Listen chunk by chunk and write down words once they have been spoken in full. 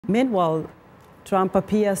Meanwhile, Trump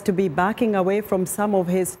appears to be backing away from some of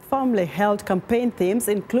his firmly held campaign themes,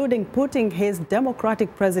 including putting his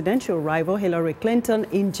Democratic presidential rival Hillary Clinton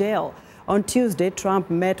in jail. On Tuesday, Trump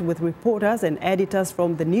met with reporters and editors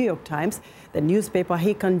from the New York Times, the newspaper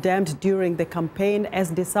he condemned during the campaign as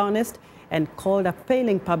dishonest and called a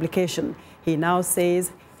failing publication. He now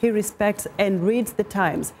says he respects and reads the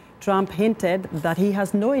Times. Trump hinted that he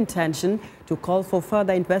has no intention to call for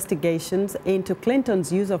further investigations into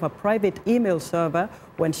Clinton's use of a private email server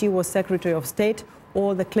when she was Secretary of State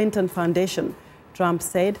or the Clinton Foundation. Trump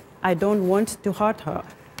said, "I don't want to hurt her.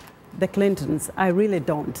 The Clintons, I really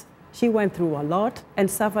don't. She went through a lot and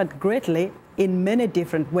suffered greatly in many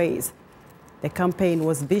different ways." The campaign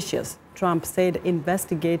was vicious. Trump said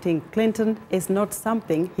investigating Clinton is not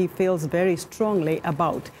something he feels very strongly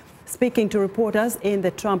about. Speaking to reporters in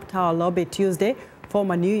the Trump Tower lobby Tuesday,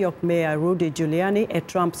 former New York Mayor Rudy Giuliani, a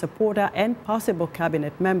Trump supporter and possible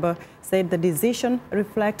cabinet member, said the decision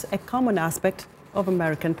reflects a common aspect of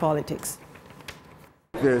American politics.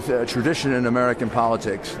 There's a tradition in American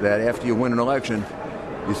politics that after you win an election,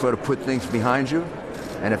 you sort of put things behind you,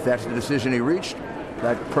 and if that's the decision he reached,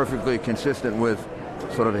 that's perfectly consistent with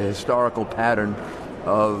sort of a historical pattern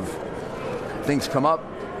of things come up,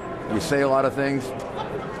 you say a lot of things,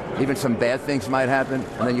 even some bad things might happen,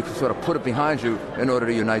 and then you can sort of put it behind you in order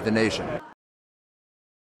to unite the nation.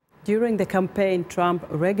 During the campaign, Trump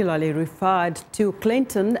regularly referred to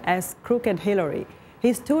Clinton as Crooked Hillary.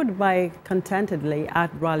 He stood by contentedly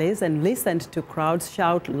at rallies and listened to crowds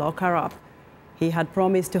shout, "Lock her up." He had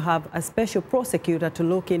promised to have a special prosecutor to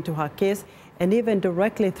look into her case and even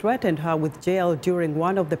directly threatened her with jail during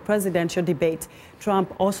one of the presidential debates.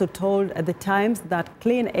 Trump also told the Times that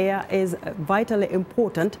clean air is vitally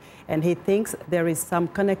important, and he thinks there is some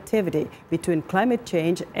connectivity between climate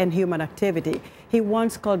change and human activity. He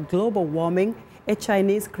once called global warming a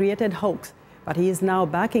Chinese-created hoax, but he is now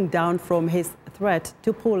backing down from his threat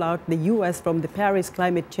to pull out the U.S. from the Paris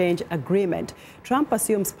Climate Change Agreement. Trump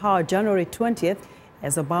assumes power January 20th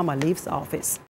as Obama leaves office.